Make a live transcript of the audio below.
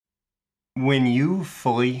When you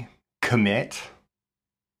fully commit,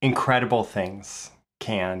 incredible things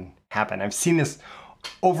can happen. I've seen this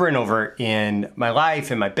over and over in my life,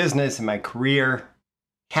 in my business, in my career.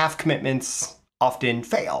 Half commitments often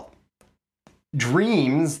fail.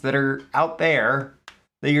 Dreams that are out there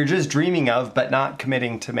that you're just dreaming of but not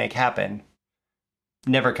committing to make happen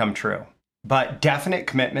never come true. But definite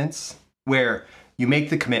commitments where you make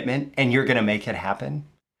the commitment and you're going to make it happen,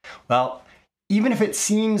 well, even if it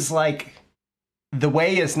seems like the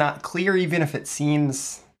way is not clear, even if it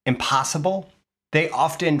seems impossible, they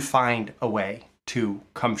often find a way to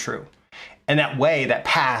come true. And that way, that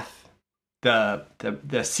path, the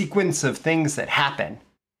sequence of things that happen,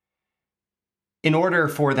 in order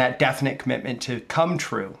for that definite commitment to come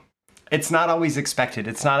true, it's not always expected.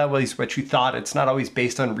 It's not always what you thought. It's not always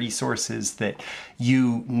based on resources that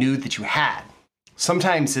you knew that you had.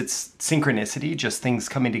 Sometimes it's synchronicity, just things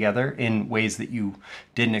coming together in ways that you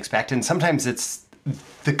didn't expect. And sometimes it's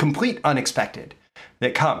the complete unexpected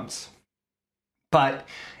that comes. But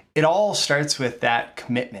it all starts with that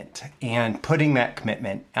commitment and putting that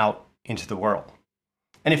commitment out into the world.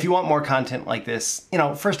 And if you want more content like this,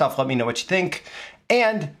 first off, let me know what you think.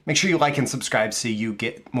 And make sure you like and subscribe so you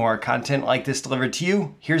get more content like this delivered to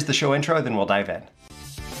you. Here's the show intro, then we'll dive in.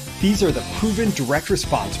 These are the proven direct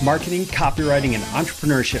response marketing, copywriting, and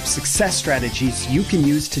entrepreneurship success strategies you can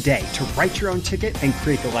use today to write your own ticket and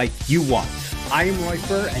create the life you want. I am Roy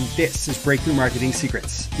Furr, and this is Breakthrough Marketing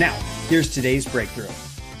Secrets. Now, here's today's breakthrough.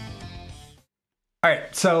 All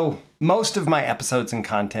right, so most of my episodes and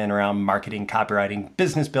content around marketing, copywriting,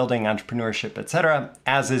 business building, entrepreneurship, etc.,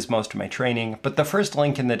 as is most of my training. But the first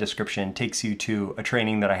link in the description takes you to a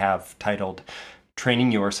training that I have titled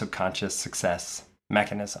Training Your Subconscious Success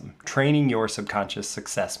Mechanism. Training Your Subconscious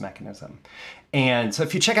Success Mechanism. And so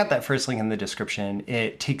if you check out that first link in the description,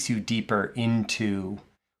 it takes you deeper into,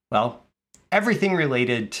 everything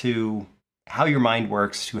related to how your mind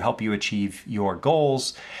works to help you achieve your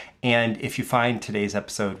goals. And if you find today's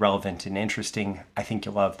episode relevant and interesting, I think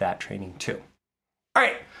you'll love that training too. All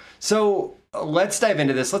right, so let's dive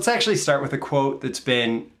into this. Let's actually start with a quote that's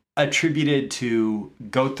been attributed to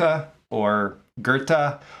Goethe or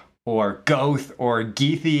Goethe or Goethe or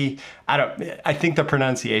Goethe. I think the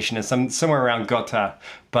pronunciation is somewhere around Goethe,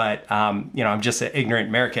 but I'm just an ignorant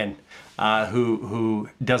American who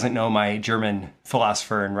doesn't know my German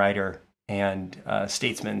philosopher and writer and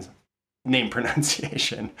statesman's name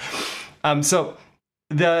pronunciation. So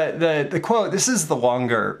the quote, this is the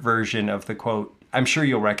longer version of the quote. I'm sure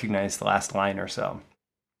you'll recognize the last line or so.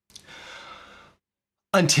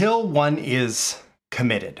 Until one is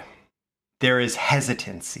committed, there is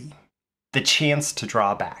hesitancy, the chance to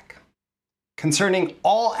draw back. Concerning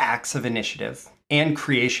all acts of initiative and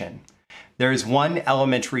creation, there is one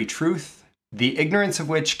elementary truth, the ignorance of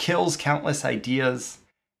which kills countless ideas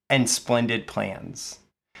and splendid plans.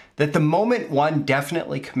 That the moment one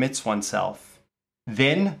definitely commits oneself,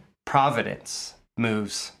 then providence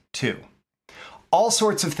moves too. All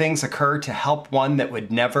sorts of things occur to help one that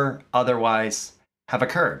would never otherwise have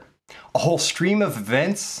occurred. A whole stream of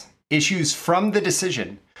events issues from the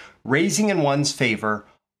decision, raising in one's favor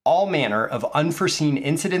all manner of unforeseen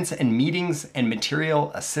incidents and meetings and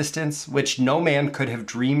material assistance which no man could have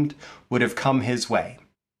dreamed would have come his way.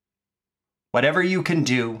 Whatever you can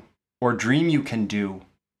do or dream you can do,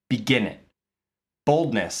 begin it.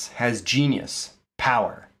 Boldness has genius,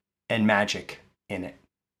 power, and magic in it.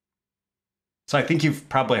 So I think you've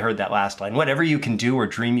probably heard that last line. Whatever you can do or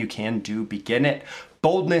dream you can do, begin it.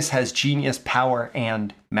 Boldness has genius, power,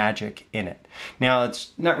 and magic in it. Now,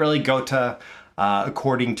 it's not really Goethe.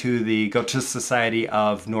 According to the Goethe Society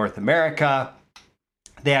of North America,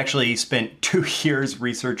 they actually spent 2 years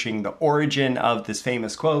researching the origin of this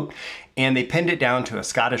famous quote, and they pinned it down to a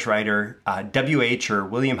Scottish writer, W.H. or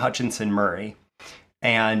William Hutchinson Murray.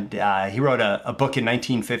 And he wrote a book in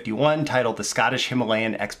 1951 titled The Scottish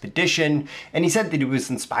Himalayan Expedition. And he said that he was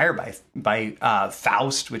inspired by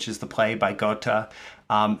Faust, which is the play by Goethe.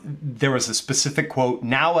 There was a specific quote,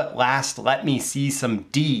 "Now at last, let me see some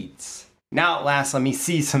deeds. Now at last, let me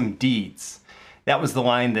see some deeds." That was the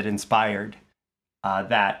line that inspired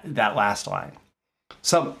that last line.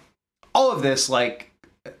 So all of this,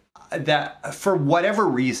 that for whatever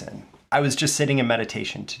reason, I was just sitting in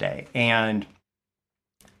meditation today, and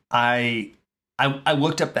I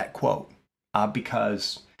looked up that quote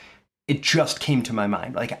because it just came to my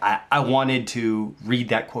mind. I wanted to read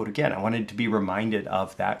that quote again. I wanted to be reminded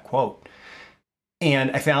of that quote.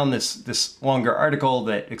 And I found this longer article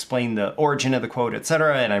that explained the origin of the quote,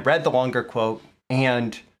 etc. And I read the longer quote,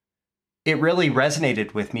 and it really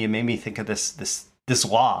resonated with me and made me think of this this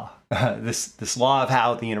law, this law of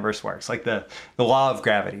how the universe works, like the law of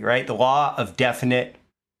gravity, right? The law of definite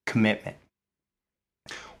commitment.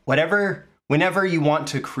 Whenever you want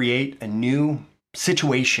to create a new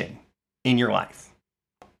situation in your life,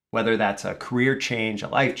 whether that's a career change, a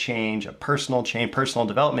life change, a personal change, personal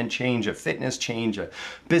development change, a fitness change, a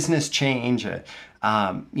business change, a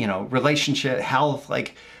relationship, health,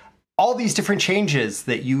 like all these different changes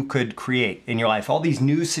that you could create in your life, all these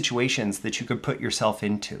new situations that you could put yourself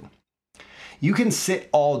into. You can sit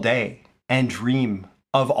all day and dream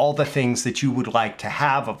of all the things that you would like to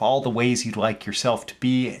have, of all the ways you'd like yourself to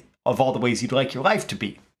be, of all the ways you'd like your life to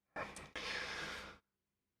be.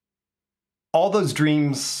 All those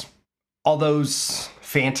dreams, all those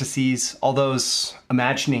fantasies, all those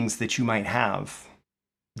imaginings that you might have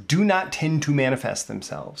do not tend to manifest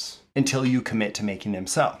themselves until you commit to making them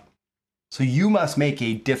so. So you must make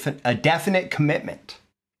a definite commitment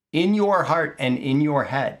in your heart and in your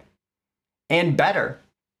head, and better,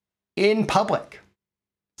 in public.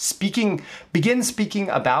 Begin speaking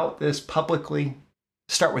about this publicly.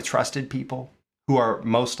 Start with trusted people who are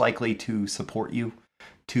most likely to support you,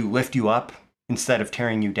 to lift you up instead of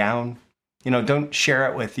tearing you down. Don't share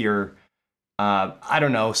it with your,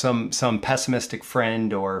 some pessimistic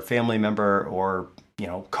friend or family member or,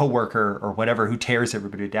 coworker or whatever who tears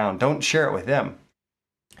everybody down. Don't share it with them.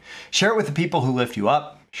 Share it with the people who lift you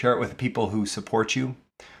up. Share it with the people who support you,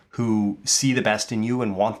 who see the best in you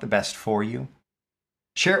and want the best for you.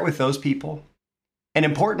 Share it with those people. And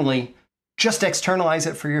importantly, just externalize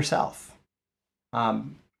it for yourself.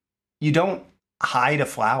 You don't hide a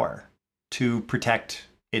flower to protect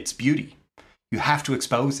its beauty. You have to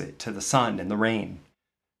expose it to the sun and the rain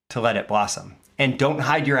to let it blossom. And don't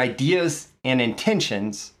hide your ideas and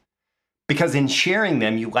intentions, because in sharing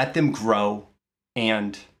them, you let them grow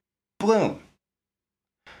and bloom.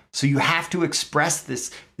 So you have to express this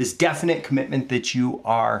definite commitment that you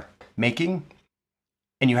are making,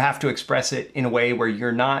 and you have to express it in a way where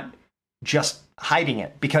you're not just hiding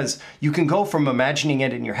it, because you can go from imagining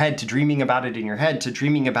it in your head to dreaming about it in your head to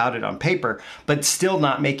dreaming about it on paper, but still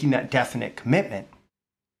not making that definite commitment.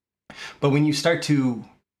 But when you start to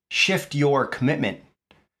shift your commitment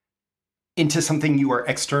into something you are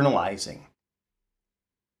externalizing,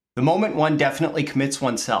 the moment one definitely commits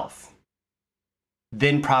oneself,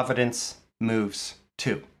 then providence moves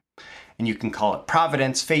too. And you can call it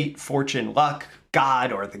providence, fate, fortune, luck,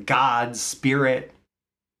 God, or the gods, spirit,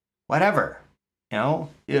 whatever.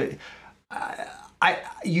 You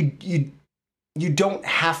don't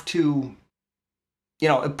have to,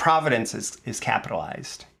 providence is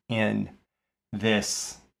capitalized in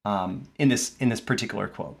this particular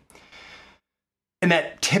quote. And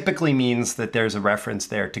that typically means that there's a reference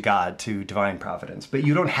there to God, to divine providence, but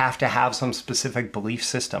you don't have to have some specific belief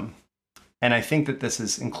system. And I think that this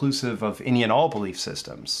is inclusive of any and all belief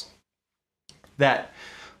systems, that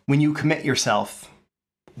when you commit yourself,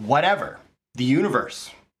 whatever, the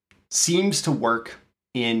universe seems to work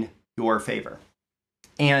in your favor.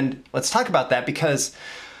 And let's talk about that, because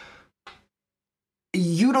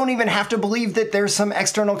you don't even have to believe that there's some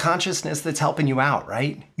external consciousness that's helping you out,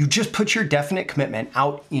 right? You just put your definite commitment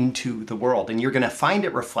out into the world, and you're going to find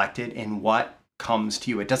it reflected in what comes to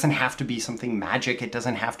you. It doesn't have to be something magic. It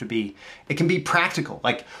can be practical.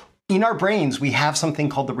 Like in our brains, we have something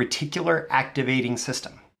called the reticular activating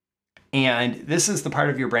system. And this is the part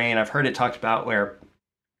of your brain, I've heard it talked about where,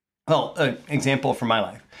 an example from my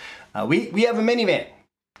life. We have a minivan.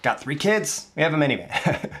 Got 3 kids, we have a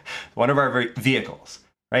minivan. One of our vehicles,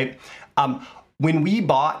 right? When we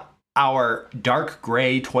bought our dark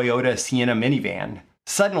gray Toyota Sienna minivan,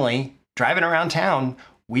 suddenly, driving around town,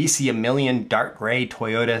 we see a million dark gray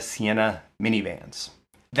Toyota Sienna minivans.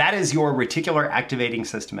 That is your reticular activating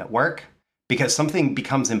system at work, because something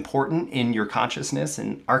becomes important in your consciousness.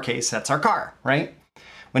 In our case, that's our car, right?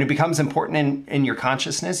 When it becomes important in your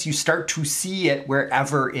consciousness, you start to see it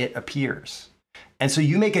wherever it appears. And so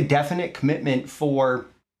you make a definite commitment for,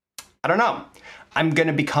 I'm going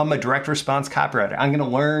to become a direct response copywriter. I'm going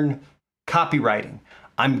to learn copywriting.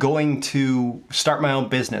 I'm going to start my own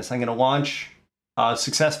business. I'm going to launch a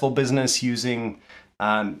successful business using,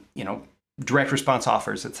 direct response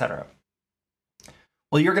offers, etc.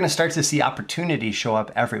 Well, you're going to start to see opportunities show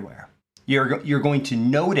up everywhere. You're going to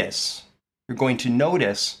notice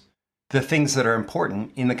the things that are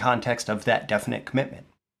important in the context of that definite commitment,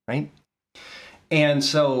 right? And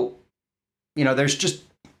so, there's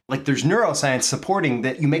neuroscience supporting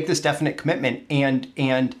that you make this definite commitment,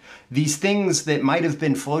 and these things that might have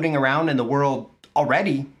been floating around in the world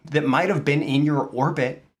already, that might have been in your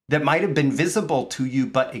orbit that might have been visible to you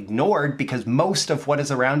but ignored, because most of what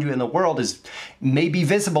is around you in the world is maybe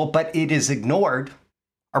visible, but it is ignored.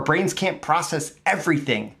 Our brains can't process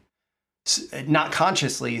everything, not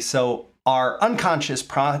consciously. So our unconscious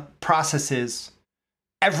processes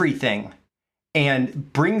everything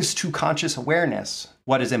and brings to conscious awareness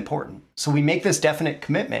what is important. So we make this definite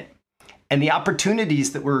commitment, and the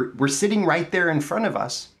opportunities that were sitting right there in front of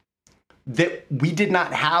us that we did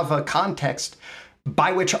not have a context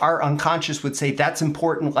by which our unconscious would say, that's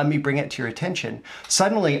important, let me bring it to your attention.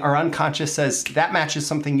 Suddenly our unconscious says, that matches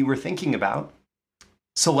something you were thinking about,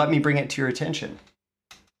 so let me bring it to your attention.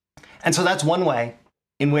 And so that's one way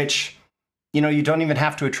in which, you don't even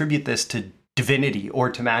have to attribute this to divinity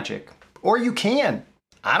or to magic. Or you can.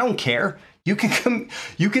 I don't care. You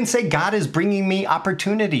can say, God is bringing me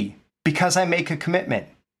opportunity because I make a commitment.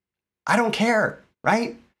 I don't care,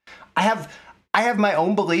 right? I have my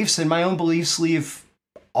own beliefs, and my own beliefs leave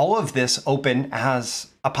all of this open as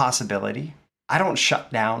a possibility. I don't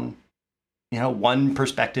shut down, one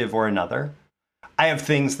perspective or another. I have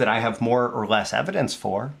things that I have more or less evidence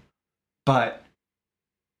for, but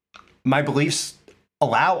my beliefs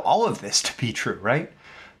allow all of this to be true, right?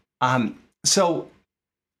 So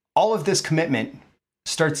all of this commitment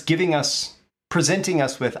starts presenting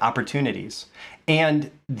us with opportunities. And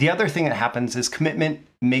the other thing that happens is commitment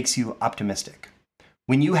makes you optimistic.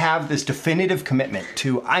 When you have this definitive commitment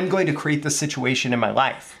to, I'm going to create this situation in my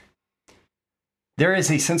life, there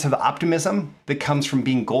is a sense of optimism that comes from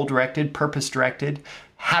being goal-directed, purpose-directed,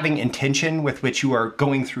 having intention with which you are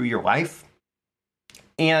going through your life.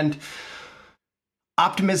 And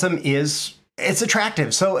optimism it's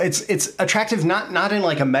attractive. So it's attractive not in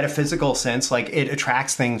like a metaphysical sense, like it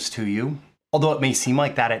attracts things to you, although it may seem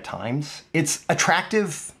like that at times. It's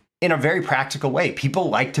attractive in a very practical way.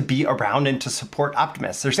 People like to be around and to support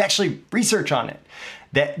optimists. There's actually research on it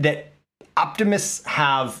that optimists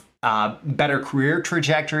have better career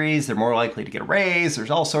trajectories. They're more likely to get a raise.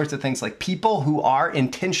 There's all sorts of things. Like people who are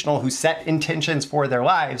intentional, who set intentions for their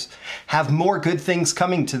lives, have more good things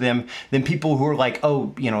coming to them than people who are like,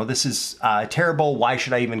 oh, this is terrible. Why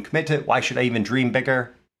should I even commit to it? Why should I even dream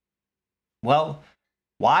bigger? Well,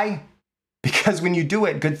 why? Because when you do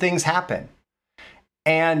it, good things happen.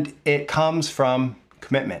 And it comes from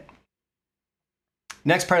commitment.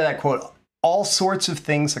 Next part of that quote, all sorts of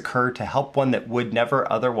things occur to help one that would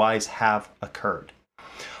never otherwise have occurred.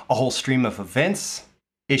 A whole stream of events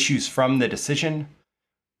issues from the decision,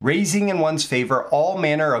 raising in one's favor all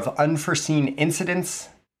manner of unforeseen incidents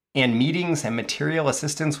and meetings and material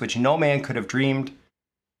assistance which no man could have dreamed,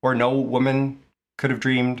 or no woman could have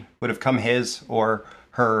dreamed would have come his or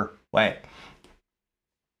her way.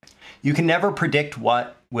 You can never predict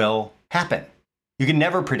what will happen. You can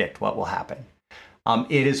never predict what will happen.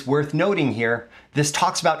 It is worth noting here, this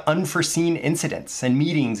talks about unforeseen incidents and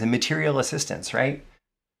meetings and material assistance, right?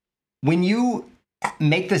 When you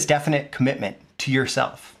make this definite commitment to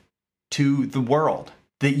yourself, to the world,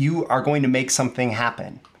 that you are going to make something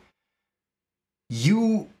happen,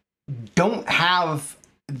 you don't have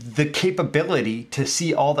the capability to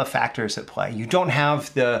see all the factors at play. You don't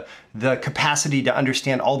have the capacity to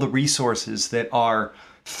understand all the resources that are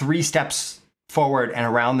 3 steps forward and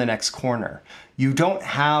around the next corner. You don't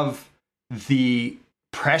have the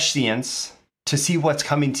prescience to see what's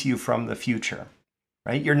coming to you from the future,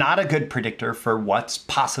 right? You're not a good predictor for what's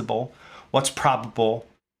possible, what's probable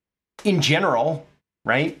in general,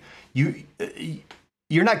 right?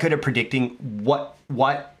 You're not good at predicting what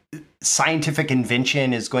scientific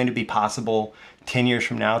invention is going to be possible 10 years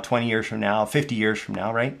from now, 20 years from now, 50 years from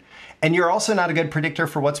now, right? And you're also not a good predictor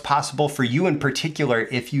for what's possible for you in particular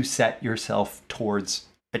if you set yourself towards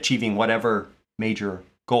achieving whatever major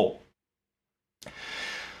goal.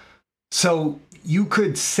 So you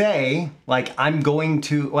could say, like,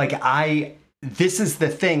 this is the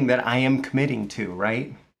thing that I am committing to,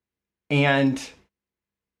 right? And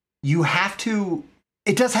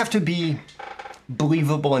it does have to be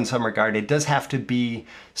believable in some regard. It does have to be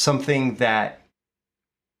something that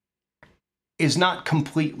is not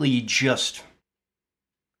completely just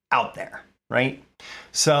out there, right?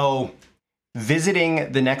 So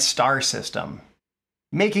visiting the next star system,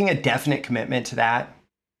 making a definite commitment to that,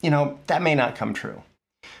 that may not come true.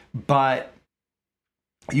 But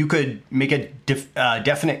you could make a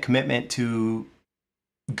definite commitment to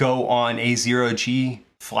go on a 0G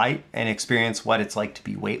flight and experience what it's like to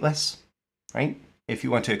be weightless, right? If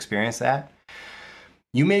you want to experience that.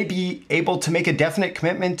 You may be able to make a definite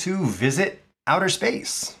commitment to visit outer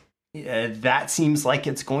space. That seems like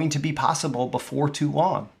it's going to be possible before too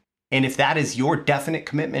long. And if that is your definite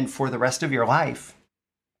commitment for the rest of your life,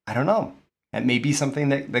 I don't know. That may be something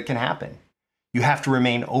that can happen. You have to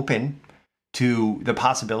remain open to the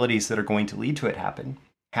possibilities that are going to lead to it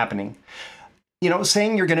happening.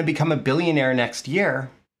 Saying you're going to become a billionaire next year,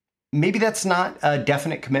 maybe that's not a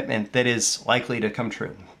definite commitment that is likely to come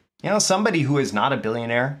true. Somebody who is not a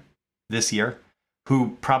billionaire this year,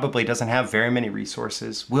 who probably doesn't have very many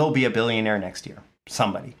resources, will be a billionaire next year.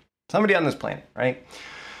 Somebody on this planet, right?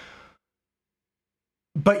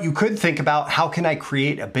 But you could think about, how can I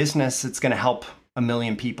create a business that's going to help 1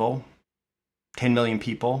 million people, 10 million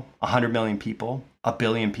people, 100 million people, 1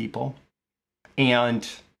 billion people? And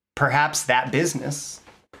perhaps that business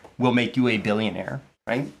will make you a billionaire,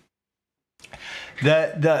 right?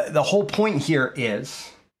 The whole point here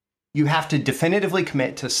is you have to definitively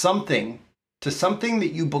commit to something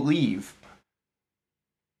that you believe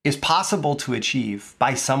is possible to achieve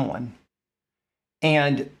by someone,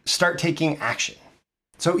 and start taking action.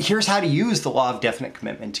 So here's how to use the law of definite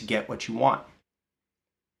commitment to get what you want.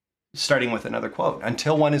 Starting with another quote: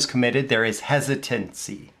 until one is committed, there is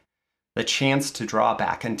hesitancy, the chance to draw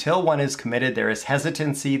back. Until one is committed, there is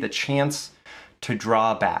hesitancy, the chance to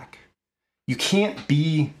draw back. You can't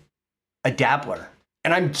be a dabbler.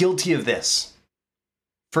 And I'm guilty of this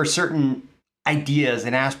for certain ideas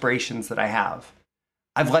and aspirations that I have.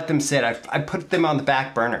 I've let them sit. I've put them on the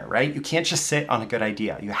back burner, right? You can't just sit on a good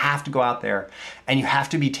idea. You have to go out there and you have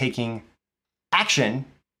to be taking action,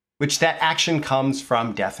 which that action comes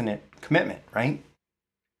from definite commitment, right?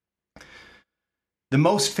 The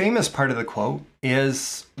most famous part of the quote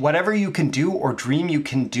is, whatever you can do or dream you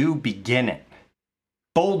can do, begin it.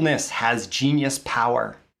 Boldness has genius,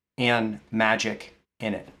 power, and magic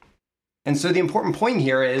in it. And so the important point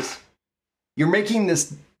here is you're making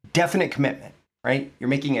this definite commitment, right? You're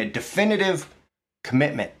making a definitive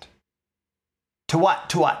commitment. To what?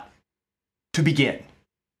 To begin.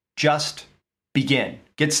 Just begin.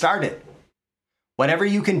 Get started. Whatever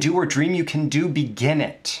you can do or dream you can do, begin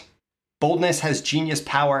it. Boldness has genius,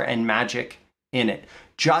 power, and magic in it.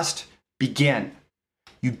 Just begin.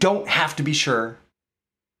 You don't have to be sure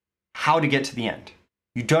how to get to the end.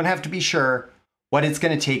 You don't have to be sure what it's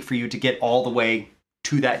going to take for you to get all the way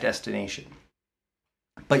to that destination.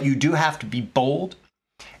 But you do have to be bold,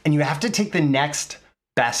 and you have to take the next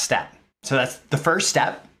best step. So that's the first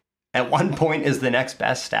step. At one point is the next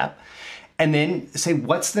best step. And then say,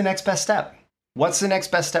 what's the next best step? What's the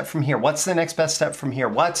next best step from here? What's the next best step from here?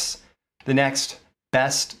 What's the next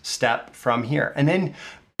best step from here? And then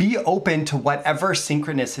be open to whatever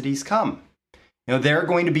synchronicities come. There are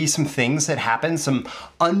going to be some things that happen, some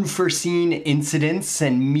unforeseen incidents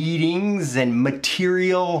and meetings and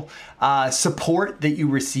material support that you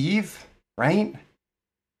receive, right?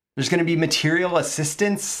 There's going to be material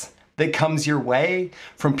assistance that comes your way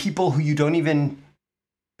from people who you don't even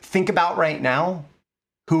think about right now,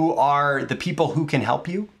 who are the people who can help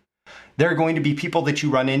you. There are going to be people that you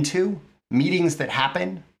run into, meetings that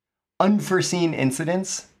happen, unforeseen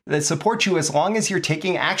incidents that support you as long as you're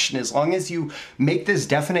taking action, as long as you make this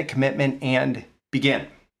definite commitment and begin.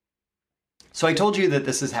 So I told you that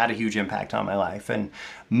this has had a huge impact on my life, and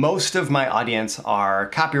most of my audience are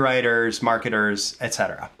copywriters, marketers,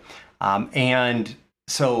 etc. And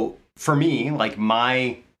so for me, like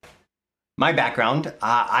my background,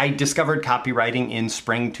 I discovered copywriting in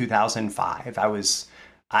spring 2005.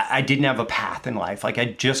 I didn't have a path in life. Like, I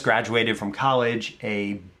just graduated from college,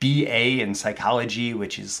 a BA in psychology,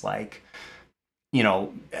 which is like,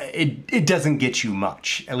 it doesn't get you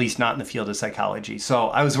much, at least not in the field of psychology. So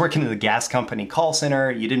I was working in the gas company call center.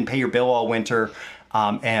 You didn't pay your bill all winter.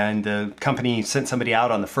 And the company sent somebody out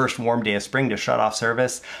on the first warm day of spring to shut off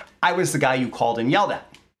service. I was the guy you called and yelled at.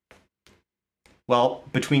 Well,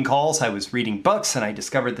 between calls, I was reading books and I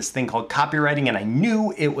discovered this thing called copywriting, and I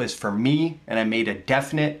knew it was for me, and I made a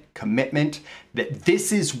definite commitment that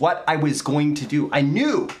this is what I was going to do. I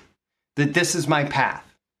knew that this is my path.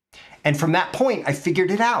 And from that point, I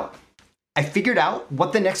figured it out. I figured out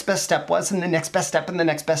what the next best step was, and the next best step, and the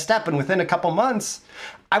next best step. And within a couple months,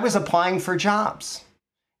 I was applying for jobs,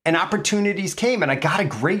 and opportunities came, and I got a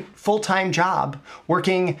great full-time job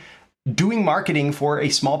doing marketing for a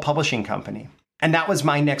small publishing company. And that was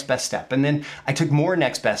my next best step. And then I took more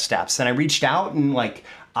next best steps, and I reached out and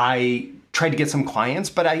I tried to get some clients,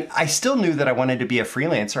 but I still knew that I wanted to be a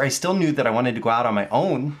freelancer. I still knew that I wanted to go out on my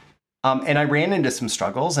own. And I ran into some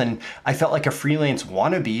struggles, and I felt like a freelance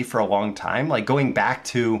wannabe for a long time. Like, going back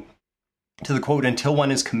to the quote, until one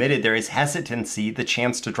is committed, there is hesitancy, the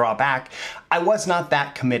chance to draw back. I was not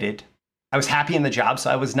that committed. I was happy in the job, so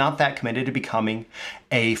I was not that committed to becoming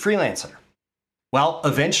a freelancer. Well,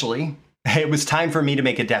 eventually, It was time for me to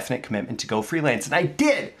make a definite commitment to go freelance. And I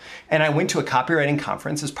did. And I went to a copywriting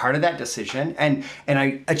conference as part of that decision. And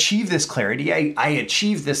I achieved this clarity. I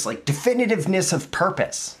achieved this like definitiveness of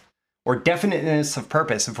purpose, or definiteness of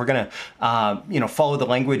purpose, if we're going to follow the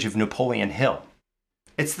language of Napoleon Hill.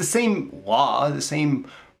 It's the same law, the same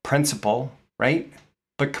principle, right?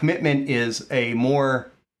 But commitment is a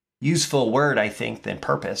more useful word, I think, than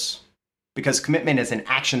purpose. Because commitment is an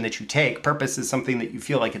action that you take. Purpose is something that you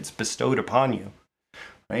feel like it's bestowed upon you,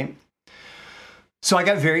 right? So I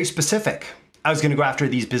got very specific. I was going to go after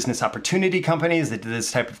these business opportunity companies that did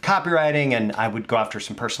this type of copywriting, and I would go after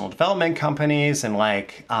some personal development companies, and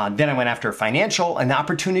then I went after financial, and the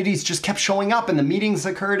opportunities just kept showing up, and the meetings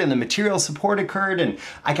occurred, and the material support occurred, and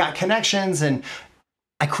I got connections, and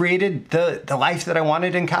I created the life that I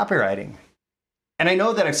wanted in copywriting. And I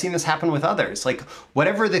know that I've seen this happen with others. Like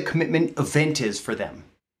whatever the commitment event is for them,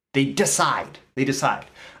 they decide.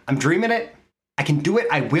 I'm dreaming it. I can do it.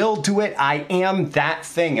 I will do it. I am that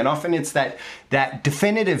thing. And often it's that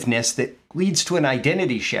definitiveness that leads to an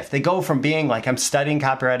identity shift. They go from being like, I'm studying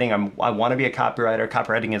copywriting. I want to be a copywriter.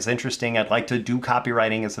 Copywriting is interesting. I'd like to do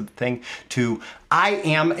copywriting as a thing, to I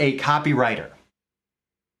am a copywriter.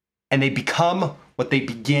 And they become what they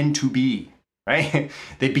begin to be. Right?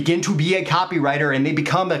 They begin to be a copywriter and they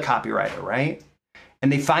become a copywriter, right?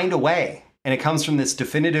 And they find a way. And it comes from this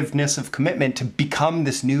definitiveness of commitment to become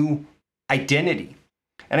this new identity.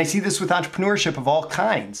 And I see this with entrepreneurship of all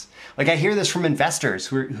kinds. Like I hear this from investors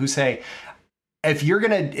who say, if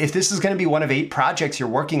this is going to be one of 8 projects you're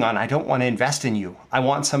working on, I don't want to invest in you. I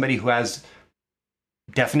want somebody who has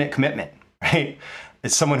definite commitment, right?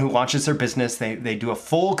 It's someone who launches their business. They do a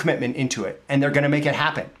full commitment into it and they're going to make it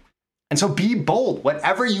happen. And so be bold.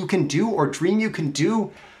 Whatever you can do or dream you can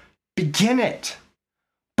do, begin it.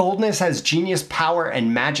 Boldness has genius, power,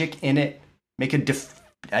 and magic in it. Make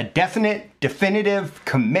a definite, definitive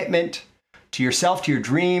commitment to yourself, to your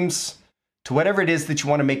dreams, to whatever it is that you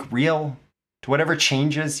want to make real, to whatever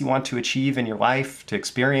changes you want to achieve in your life, to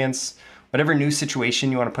experience, whatever new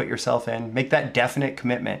situation you want to put yourself in. Make that definite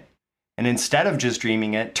commitment. And instead of just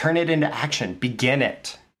dreaming it, turn it into action. Begin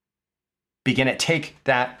it. Begin it. Take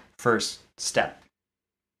that first step.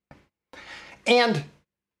 And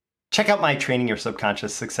check out my Training Your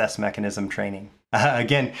Subconscious Success Mechanism training.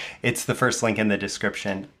 Again, it's the first link in the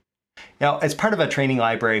description. Now, as part of a training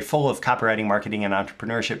library full of copywriting, marketing, and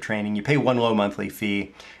entrepreneurship training, you pay one low monthly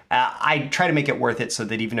fee. I try to make it worth it so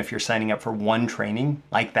that even if you're signing up for one training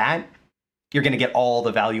like that, you're going to get all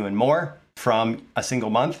the value and more from a single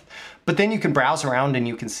month. But then you can browse around and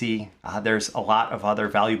you can see there's a lot of other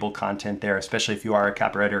valuable content there, especially if you are a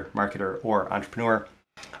copywriter, marketer, or entrepreneur.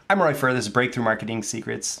 I'm Roy Furr. This is Breakthrough Marketing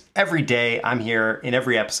Secrets. Every day I'm here in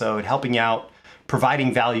every episode helping you out,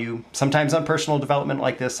 providing value, sometimes on personal development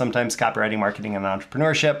like this, sometimes copywriting, marketing, and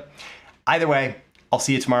entrepreneurship. Either way, I'll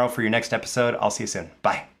see you tomorrow for your next episode. I'll see you soon.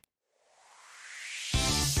 Bye.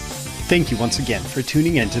 Thank you once again for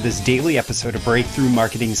tuning in to this daily episode of Breakthrough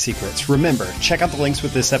Marketing Secrets. Remember, check out the links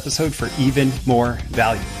with this episode for even more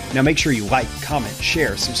value. Now make sure you like, comment,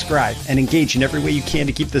 share, subscribe, and engage in every way you can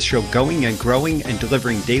to keep this show going and growing and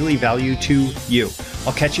delivering daily value to you.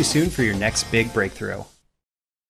 I'll catch you soon for your next big breakthrough.